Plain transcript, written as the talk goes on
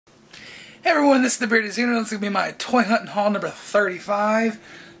Hey everyone, this is the Bearded Xeno. This is going to be my toy hunting haul number 35.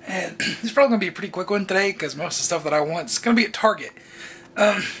 And this is probably going to be a pretty quick one today because most of the stuff that I want is going to be at Target.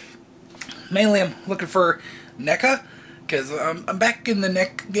 Mainly I'm looking for NECA because I'm back in the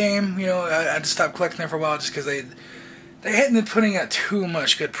NECA game. You know, I just stopped collecting them for a while just because they hadn't been putting out too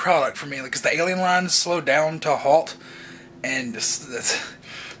much good product for me. Because the Alien line slowed down to a halt. And that's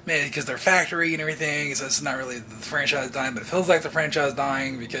maybe because they're factory and everything, so it's not really the franchise dying, but it feels like the franchise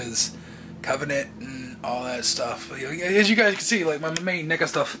dying because Covenant and all that stuff. But, you know, as you guys can see, like my main NECA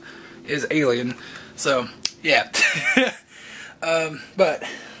stuff is Alien, so yeah. But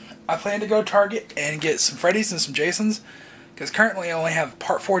I plan to go to Target and get some Freddys and some Jasons, because currently I only have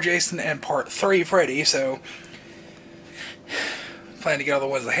Part 4 Jason and Part 3 Freddy, so I plan to get all the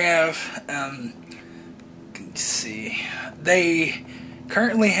ones I have. Let's see, they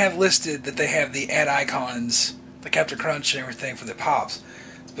currently have listed that they have the ad icons, the Captain Crunch and everything for the pops.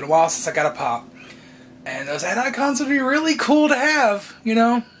 It's been a while since I got a pop, and those ad icons would be really cool to have, you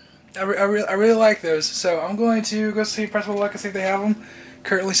know. I really like those, so I'm going to go see Press of Luck and see if they have them.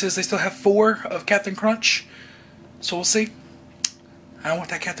 Currently says they still have 4 of Captain Crunch, so we'll see. I don't want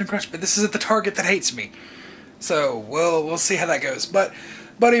that Captain Crunch, but this is at the Target that hates me, so we'll see how that goes. But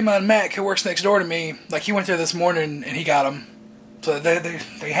buddy of mine, Mac, who works next door to me, like he went there this morning and he got them. So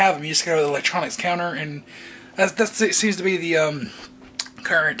they have them. You just go to the electronics counter, and that seems to be the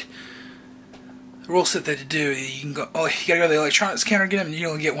current rule set that they do. You can go. Oh, you gotta go to the electronics counter and get them, and you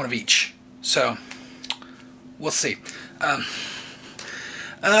only get one of each. So we'll see.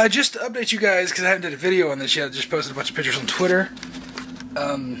 Just to update you guys, because I haven't did a video on this yet. I just posted a bunch of pictures on Twitter.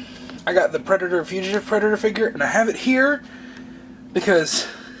 I got the Fugitive Predator figure, and I have it here because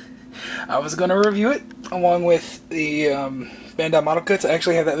I was gonna review it along with the Bandai model cuts. I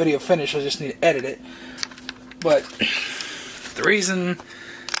actually have that video finished, I just need to edit it. But the reason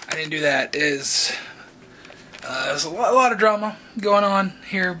I didn't do that is there's a lot of drama going on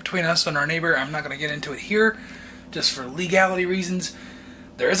here between us and our neighbor. I'm not going to get into it here, just for legality reasons.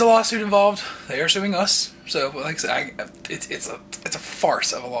 There is a lawsuit involved. They are suing us. So, like I said, it's a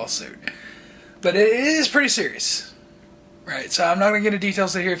farce of a lawsuit. But it is pretty serious. Right, so I'm not going to get into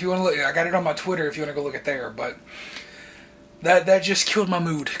details here. If you want to look, I got it on my Twitter if you want to go look at there. But that just killed my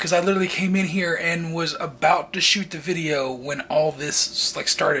mood, because I literally came in here and was about to shoot the video when all this like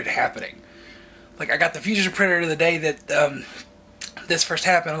started happening. Like, I got the Fugitive Predator the day that this first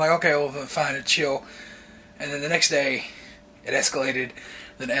happened. I'm like, okay, well, fine, it's chill. And then the next day, it escalated,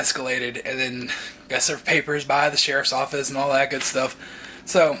 and then got served papers by the sheriff's office and all that good stuff.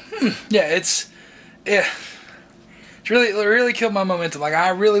 So, yeah, it's really killed my momentum. Like, I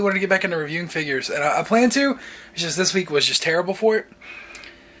really wanted to get back into reviewing figures, and I plan to. It's just this week was just terrible for it.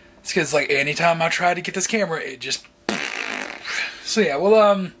 It's because, like, anytime I tried to get this camera, it just... So yeah,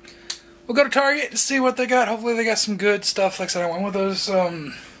 we'll go to Target and see what they got. Hopefully they got some good stuff. Like I said, I went with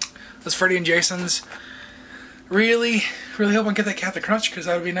those Freddy and Jasons. Really hope I get that Captain Crunch, because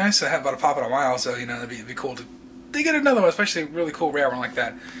that would be nice. I have about a pop in a while, so, you know, it'd be cool to get another one, especially a really cool rare one like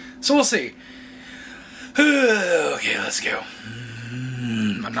that. So we'll see. Okay, let's go.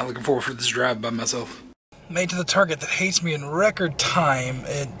 I'm not looking forward to this drive by myself. Made to the Target that hates me in record time,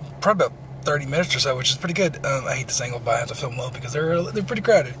 in probably about 30 minutes or so, which is pretty good. I hate this angle, but I have to film low because they're pretty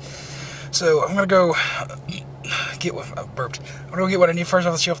crowded. So I'm gonna go get what I burped. I'm gonna go get what I need first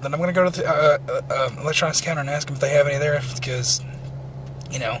off the shelf. Then I'm gonna go to the electronics counter and ask them if they have any there, because,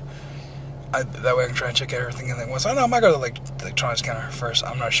 you know, that way I can try and check out everything in there once. I know I might go to the electronics counter first.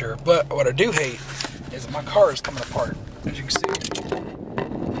 I'm not sure. But what I do hate is my car is coming apart, as you can see.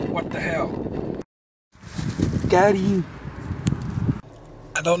 What the hell? Got you.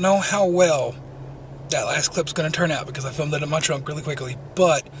 I don't know how well that last clip's gonna turn out, because I filmed it in my trunk really quickly.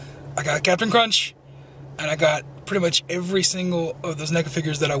 But I got Captain Crunch, and I got pretty much every single of those NECA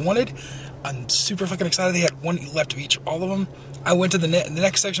figures that I wanted. I'm super fucking excited. They had one left of each, all of them. I went to the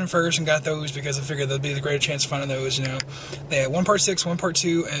next section first and got those because I figured there'd be the greater chance of finding those, you know. They had 1 Part 6, 1 Part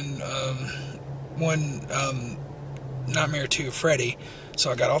 2, and 1 Nightmare 2 Freddy.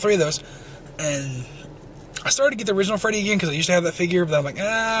 So I got all 3 of those. And I started to get the original Freddy again because I used to have that figure, but I'm like,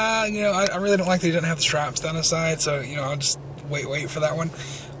 you know, I really don't like that he doesn't have the straps down the side, so, you know, I'll just wait for that one.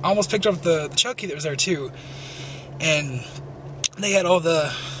 I almost picked up the Chucky that was there too, and they had all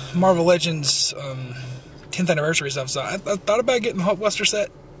the Marvel Legends 10th anniversary stuff, so I thought about getting the Hulkbuster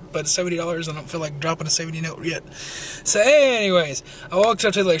set, but it's $70, I don't feel like dropping a 70 note yet. So anyways, I walked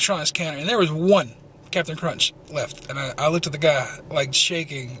up to the electronics counter, and there was 1 Captain Crunch left, and I looked at the guy, like,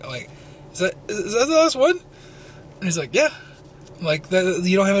 shaking, like, is that the last one? And he's like, yeah. I'm like,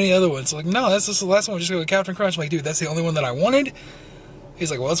 you don't have any other ones? So like, no, that's just the last one. We'll just go with Captain Crunch. I'm like, dude, that's the only one that I wanted. He's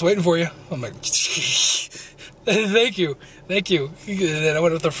like, well, it's waiting for you. I'm like, thank you. And then I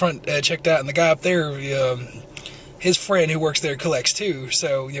went up the front, checked out, and the guy up there, his friend who works there collects too.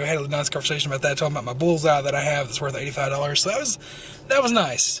 So, you know, I had a nice conversation about that, talking about my bullseye that I have that's worth $85. So that was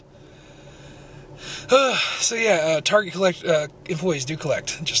nice. So yeah, Target employees do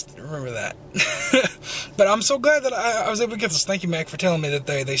collect. Just remember that. But I'm so glad that I was able to get this. Thank you, Mac, for telling me that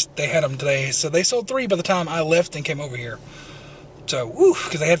they had them today. So they sold 3 by the time I left and came over here. So, woo,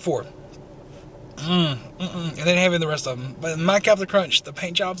 because they had 4. And they didn't have any of the rest of them. But my Captain Crunch, the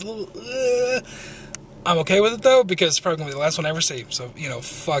paint job's a little... I'm okay with it, though, because it's probably going to be the last one I ever see. So, you know,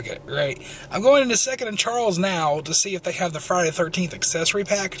 fuck it, right? I'm going into 2nd and Charles now to see if they have the Friday the 13th accessory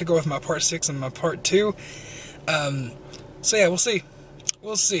pack to go with my Part 6 and my Part 2. So, yeah, we'll see.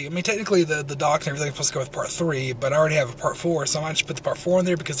 We'll see. I mean, technically, the dock and everything is supposed to go with Part 3, but I already have a Part 4, so I might just put the Part 4 in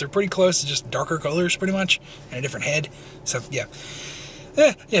there because they're pretty close to just darker colors, pretty much, and a different head. So, yeah. Yeah,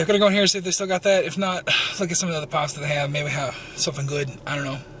 I'm going to go in here and see if they still got that. If not, look at some of the other pops that they have. Maybe have something good. I don't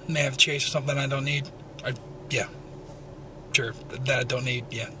know. May have Chase or something I don't need. Yeah, sure, that I don't need.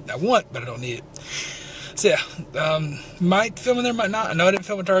 Yeah, I want, but I don't need it. So yeah, might film in there, might not. I know I didn't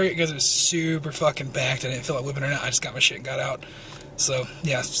film in Target because it was super fucking packed. I didn't feel like whipping it out. I just got my shit and got out. So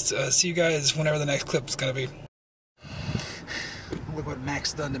yeah, see you guys whenever the next clip is gonna be. Look what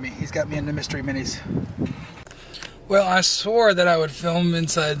Mac's done to me. He's got me into mystery minis. Well, I swore that I would film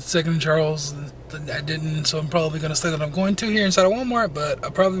inside 2nd and Charles, and I didn't, so I'm probably going to say that I'm going to here inside of Walmart, but I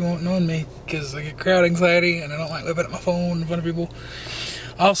probably won't know me, because I get crowd anxiety, and I don't like whipping at my phone in front of people.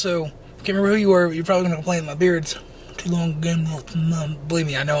 Also, can't remember who you were, but you're probably going to complain my beard's too long again. Believe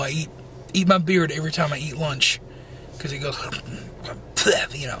me, I know I eat my beard every time I eat lunch, because it goes,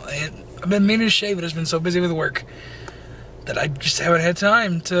 you know, and I've been meaning to shave it. I've been so busy with work that I just haven't had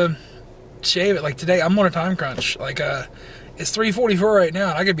time to shave it. Like today, I'm on a time crunch. Like, it's 3:44 right now,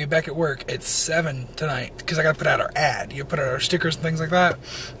 and I could be back at work at 7 tonight because I got to put out our ad. You put out our stickers and things like that.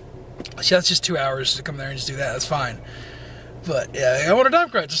 So that's just 2 hours to come there and just do that. That's fine. But yeah, I'm on a time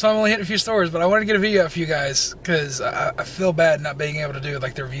crunch, so I'm only hitting a few stores. But I wanted to get a video out for you guys because I feel bad not being able to do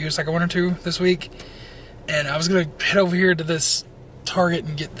like the reviews like I wanted to this week. And I was gonna head over here to this Target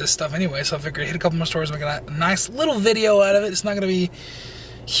and get this stuff anyway, so I figured I'd hit a couple more stores and make a nice little video out of it. It's not gonna be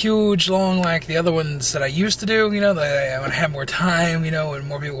huge, long like the other ones that I used to do, you know, that I would have more time, you know, and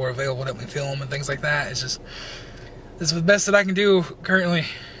more people were available to help me film and things like that. It's just, this is the best that I can do currently.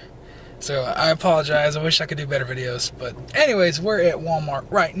 So I apologize. I wish I could do better videos. But anyways, we're at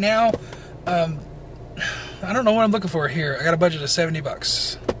Walmart right now. I don't know what I'm looking for here. I got a budget of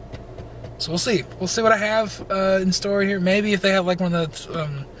 $70. So we'll see. We'll see what I have in store here. Maybe if they have like one of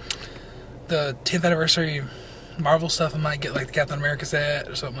the 10th anniversary Marvel stuff, I might get like the Captain America set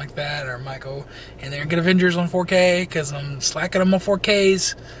or something like that, or I might go in there and get Avengers on 4K because I'm slacking them on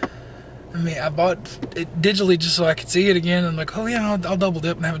 4Ks. I mean, I bought it digitally just so I could see it again. I'm like, oh yeah, I'll double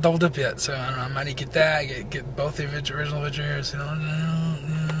dip, and I haven't double dipped yet, so I don't know. I might need to get that, get both the original Avengers. You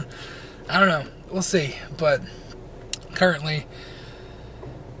know, I don't know. We'll see. But currently,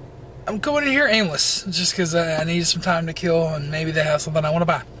 I'm going in here aimless just because I need some time to kill, and maybe they have something I want to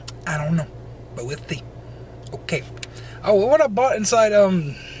buy. I don't know, but we'll see. Okay. Oh, what I bought inside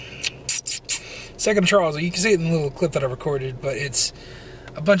 2nd Charles, you can see it in the little clip that I recorded, but it's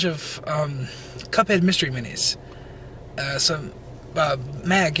a bunch of Cuphead mystery minis.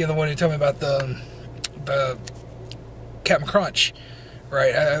 Mag, you're the one who told me about the Captain Crunch,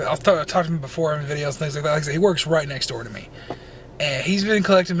 right? I've talked to him before in videos and things like that. Like I said, he works right next door to me. And he's been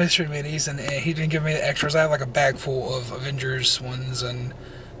collecting mystery minis, and he didn't give me the extras. I have like a bag full of Avengers ones and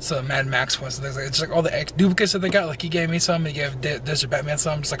some Mad Max ones and things like that. It's like all the duplicates that they got. Like he gave me some, and he gave Desert Batman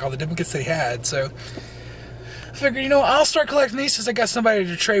some, just like all the duplicates that he had. So I figured, you know, I'll start collecting these since I got somebody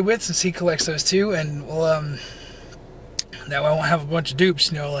to trade with, since he collects those too. And well, now I won't have a bunch of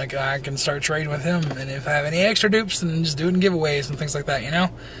dupes. You know, like I can start trading with him, and if I have any extra dupes, then just do it in giveaways and things like that. You know,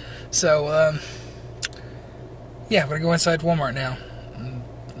 so yeah, I'm gonna go inside Walmart now.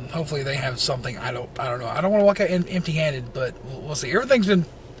 Hopefully they have something. I don't know. I don't want to walk out empty-handed, but we'll see. Everything's been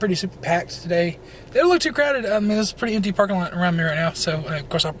pretty super packed today. They don't look too crowded. I mean, there's a pretty empty parking lot around me right now. So of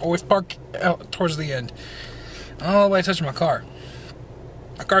course I always park out towards the end. I don't know why I touching my car.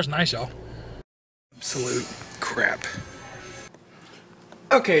 My car's nice, y'all. Absolute crap.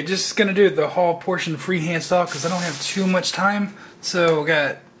 Okay, just gonna do the haul portion freehand style because I don't have too much time. So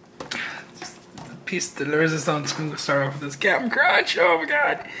got piece de la resistance. I'm gonna start off with this Captain Crunch. Oh my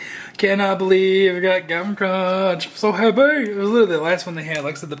god. Cannot believe I got Captain Crunch. I'm so happy. It was literally the last one they had.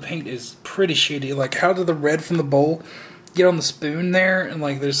 Like I said, the paint is pretty shitty. Like, how did the red from the bowl get on the spoon there? And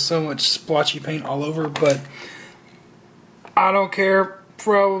like, there's so much splotchy paint all over, but I don't care.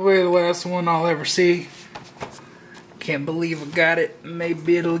 probably the last one I'll ever see. Can't believe I got it.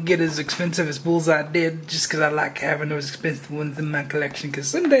 Maybe it'll get as expensive as Bullseye did, just because I like having those expensive ones in my collection, because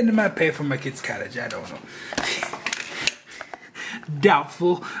someday they might pay for my kid's cottage. I don't know.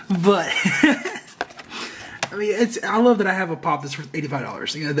 Doubtful, but I mean, I love that I have a pop that's worth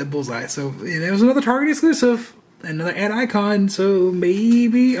 $85, you know, that Bullseye. So, and it was another Target exclusive, another ad icon, so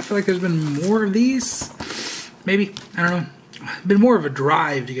maybe, I feel like there's been more of these. Maybe, I don't know. Been more of a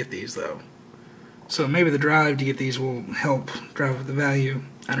drive to get these, though. So maybe the drive to get these will help drive up the value.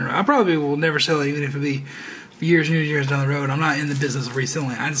 I don't know. I probably will never sell it, even if it be years and years down the road. I'm not in the business of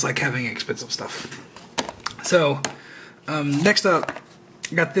reselling. I just like having expensive stuff. So, next up,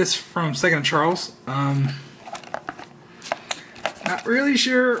 I got this from Second Charles. Not really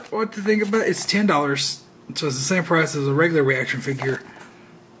sure what to think about it. It's $10, so it's the same price as a regular reaction figure,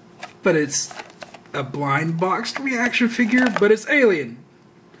 but it's a blind boxed reaction figure, but it's alien.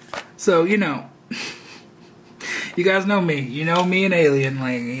 So, you know, you guys know me. You know me and Alien.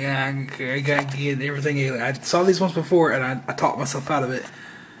 Like, yeah, I gotta get everything Alien. I saw these once before, and I talked myself out of it.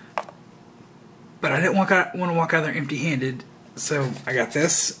 But I didn't want to walk out there empty-handed, so I got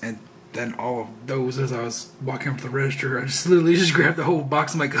this, and then all of those as I was walking up to the register. I just literally just grabbed the whole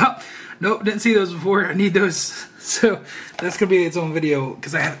box. I'm like, oh, nope, didn't see those before. I need those. So that's gonna be its own video,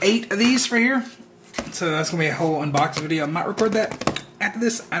 because I have 8 of these right here. So that's gonna be a whole unboxing video. I might record that after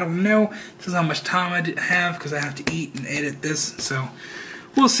this. I don't know. This is how much time I have, because I have to eat and edit this. So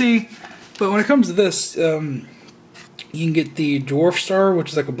we'll see. But when it comes to this, you can get the Dwarf Star,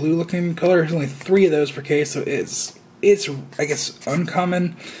 which is like a blue looking color. There's only 3 of those per case, so it's I guess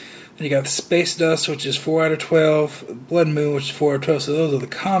uncommon. Then you got the Space Dust, which is 4 out of 12. Blood Moon, which is 4 out of 12. So those are the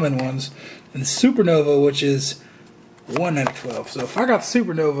common ones. And the Supernova, which is 1 out of 12. So if I got the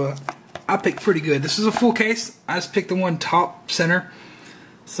Supernova, I picked pretty good. This is a full case. I just picked the one top center.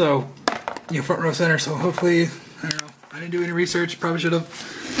 So, you know, front row center. So hopefully, I don't know. I didn't do any research. Probably should have.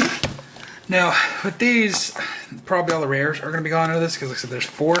 Now, with these, probably all the rares are going to be gone out of this, because like I said, there's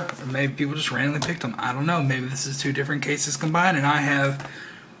 4. Or maybe people just randomly picked them. I don't know. Maybe this is 2 different cases combined, and I have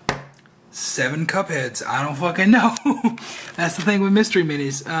 7 Cupheads. I don't fucking know. That's the thing with mystery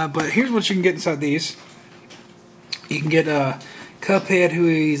minis. But here's what you can get inside these. You can get Cuphead, who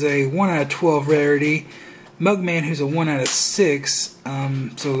is a 1 out of 12 rarity. Mugman, who's a 1 out of 6.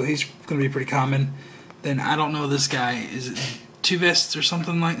 So he's going to be pretty common. Then I don't know this guy. Is it Two Vests or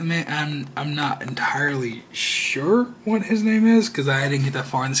something like that? I'm not entirely sure what his name is, because I didn't get that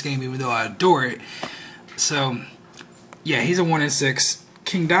far in this game, even though I adore it. So yeah, he's a 1 in 6.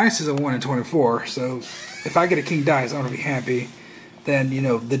 King Dice is a 1 in 24. So if I get a King Dice, I'm gonna be happy. Then, you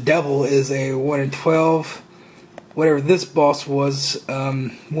know, the Devil is a 1 in 12. Whatever this boss was,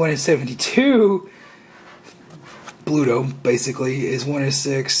 1 in 72. Bluto, basically, is 1 in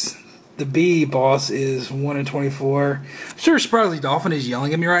 6. The Bee boss is 1 in 24. I'm sure Surprisingly Dolphin is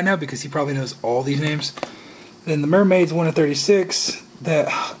yelling at me right now, because he probably knows all these names. Then the Mermaid's 1 in 36. That,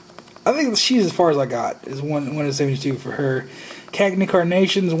 I think she's as far as I got, is 1 in 72 for her. Cagney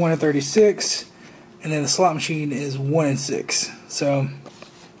Carnation's 1 in 36. And then the Slot Machine is 1 in 6. So,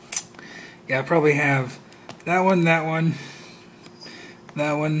 yeah, I probably have that one, that one,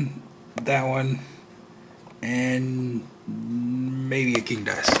 that one, that one, and maybe a King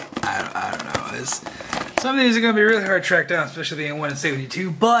Dice. I don't know. Some of these are going to be really hard to track down, especially being 1 in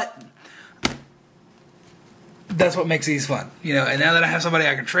 72, but that's what makes these fun. You know, and now that I have somebody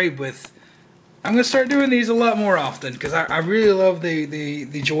I can trade with, I'm going to start doing these a lot more often, because I really love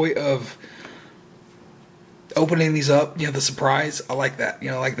the joy of opening these up, you know, the surprise. I like that, you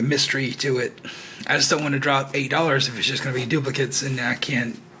know, like the mystery to it. I just don't want to drop $8 if it's just going to be duplicates and I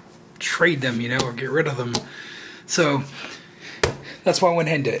can't trade them, you know, or get rid of them. So that's why I went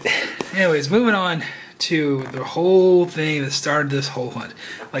ahead and did it. Anyways, moving on to the whole thing that started this whole hunt.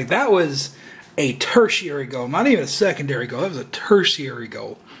 Like, that was a tertiary goal, not even a secondary goal. That was a tertiary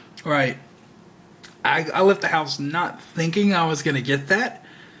goal. All right. I left the house not thinking I was going to get that,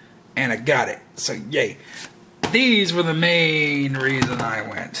 and I got it. So, yay. These were the main reason I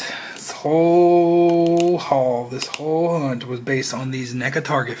went. This whole haul, this whole hunt was based on these NECA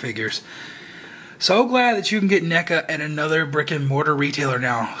Target figures. So glad that you can get NECA at another brick and mortar retailer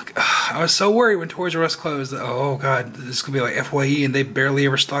now. I was so worried when Toys R Us closed that, oh god, this is going to be like FYE and they barely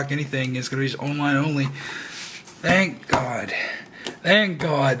ever stock anything. It's going to be just online only. Thank God. Thank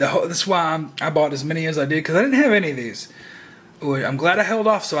God. That's why I bought as many as I did, because I didn't have any of these. I'm glad I held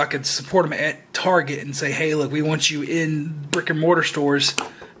off so I could support them at Target and say, hey, look, we want you in brick and mortar stores.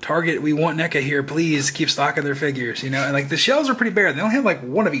 Target, we want NECA here. Please keep stocking their figures, you know. And like, the shelves are pretty bare. They don't have like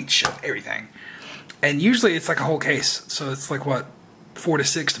one of each of everything. And usually it's like a whole case. So it's like, what, 4 to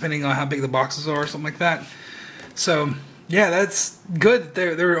 6, depending on how big the boxes are, or something like that. So yeah, that's good.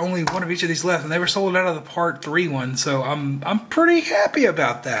 There were only one of each of these left, and they were sold out of the Part 3 one. So I'm pretty happy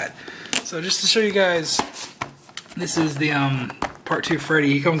about that. So just to show you guys, this is the Part 2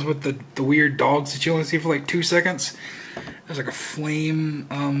 Freddy. He comes with the weird dogs that you only see for like 2 seconds. There's like a flame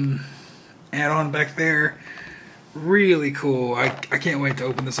add-on back there. Really cool. I can't wait to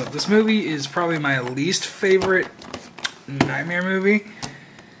open this up. This movie is probably my least favorite Nightmare movie,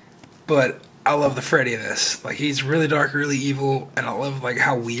 but I love the Freddy in this. Like, he's really dark, really evil, and I love like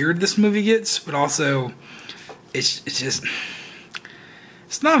how weird this movie gets, but also it's just,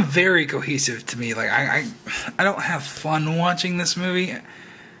 it's not very cohesive to me. Like, I don't have fun watching this movie,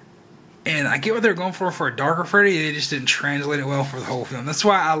 and I get what they're going for a darker Freddy. They just didn't translate it well for the whole film. That's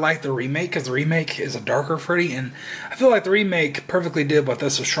why I like the remake, because the remake is a darker Freddy, and I feel like the remake perfectly did what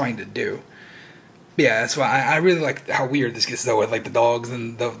this was trying to do. Yeah, that's why I really like how weird this gets, though, with like the dogs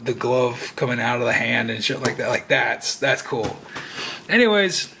and the glove coming out of the hand and shit like that. Like, that's cool.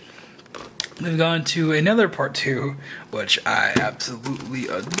 Anyways, we've gone to another Part 2, which I absolutely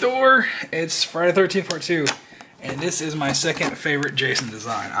adore. It's Friday the 13th Part 2, and this is my second favorite Jason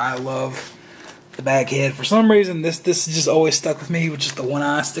design. I love the back head. For some reason, this just always stuck with me, with just the one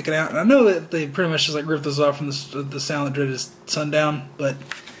eye sticking out. And I know that they pretty much just like ripped this off from the Sound That Dreaded Sundown, but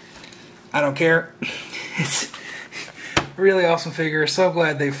I don't care. It's a really awesome figure. So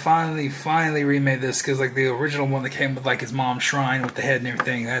glad they finally remade this, because like the original one that came with like his mom's shrine with the head and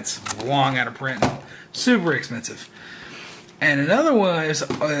everything, that's long out of print and super expensive. And another one is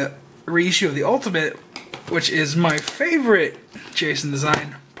a reissue of the Ultimate, which is my favorite Jason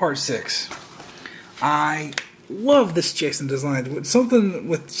design, Part 6. I love this Jason design. Something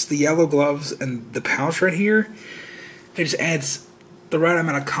with just the yellow gloves and the pouch right here, it just adds the right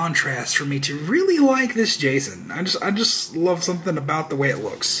amount of contrast for me to really like this Jason. I just love something about the way it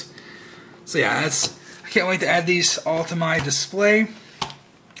looks. So yeah, I can't wait to add these all to my display,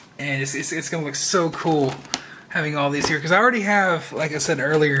 and it's gonna look so cool having all these here, because I already have, like I said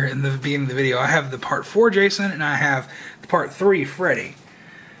earlier in the beginning of the video, I have the Part 4 Jason and I have the Part 3 Freddy.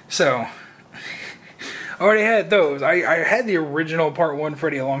 So I already had those. I had the original Part 1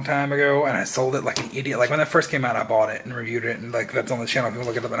 Freddy a long time ago, and I sold it like an idiot. Like, when that first came out, I bought it and reviewed it, and like, that's on the channel if you want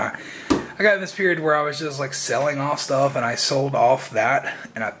to look it up. And I got in this period where I was just like selling off stuff, and I sold off that,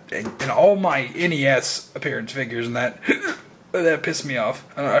 and all my NES appearance figures, and that pissed me off.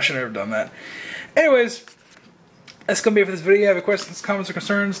 I should have never done that. Anyways, that's gonna be it for this video. If you have any questions, comments, or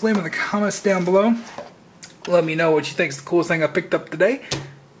concerns, leave them in the comments down below. Let me know what you think is the coolest thing I picked up today.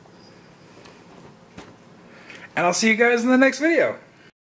 And I'll see you guys in the next video.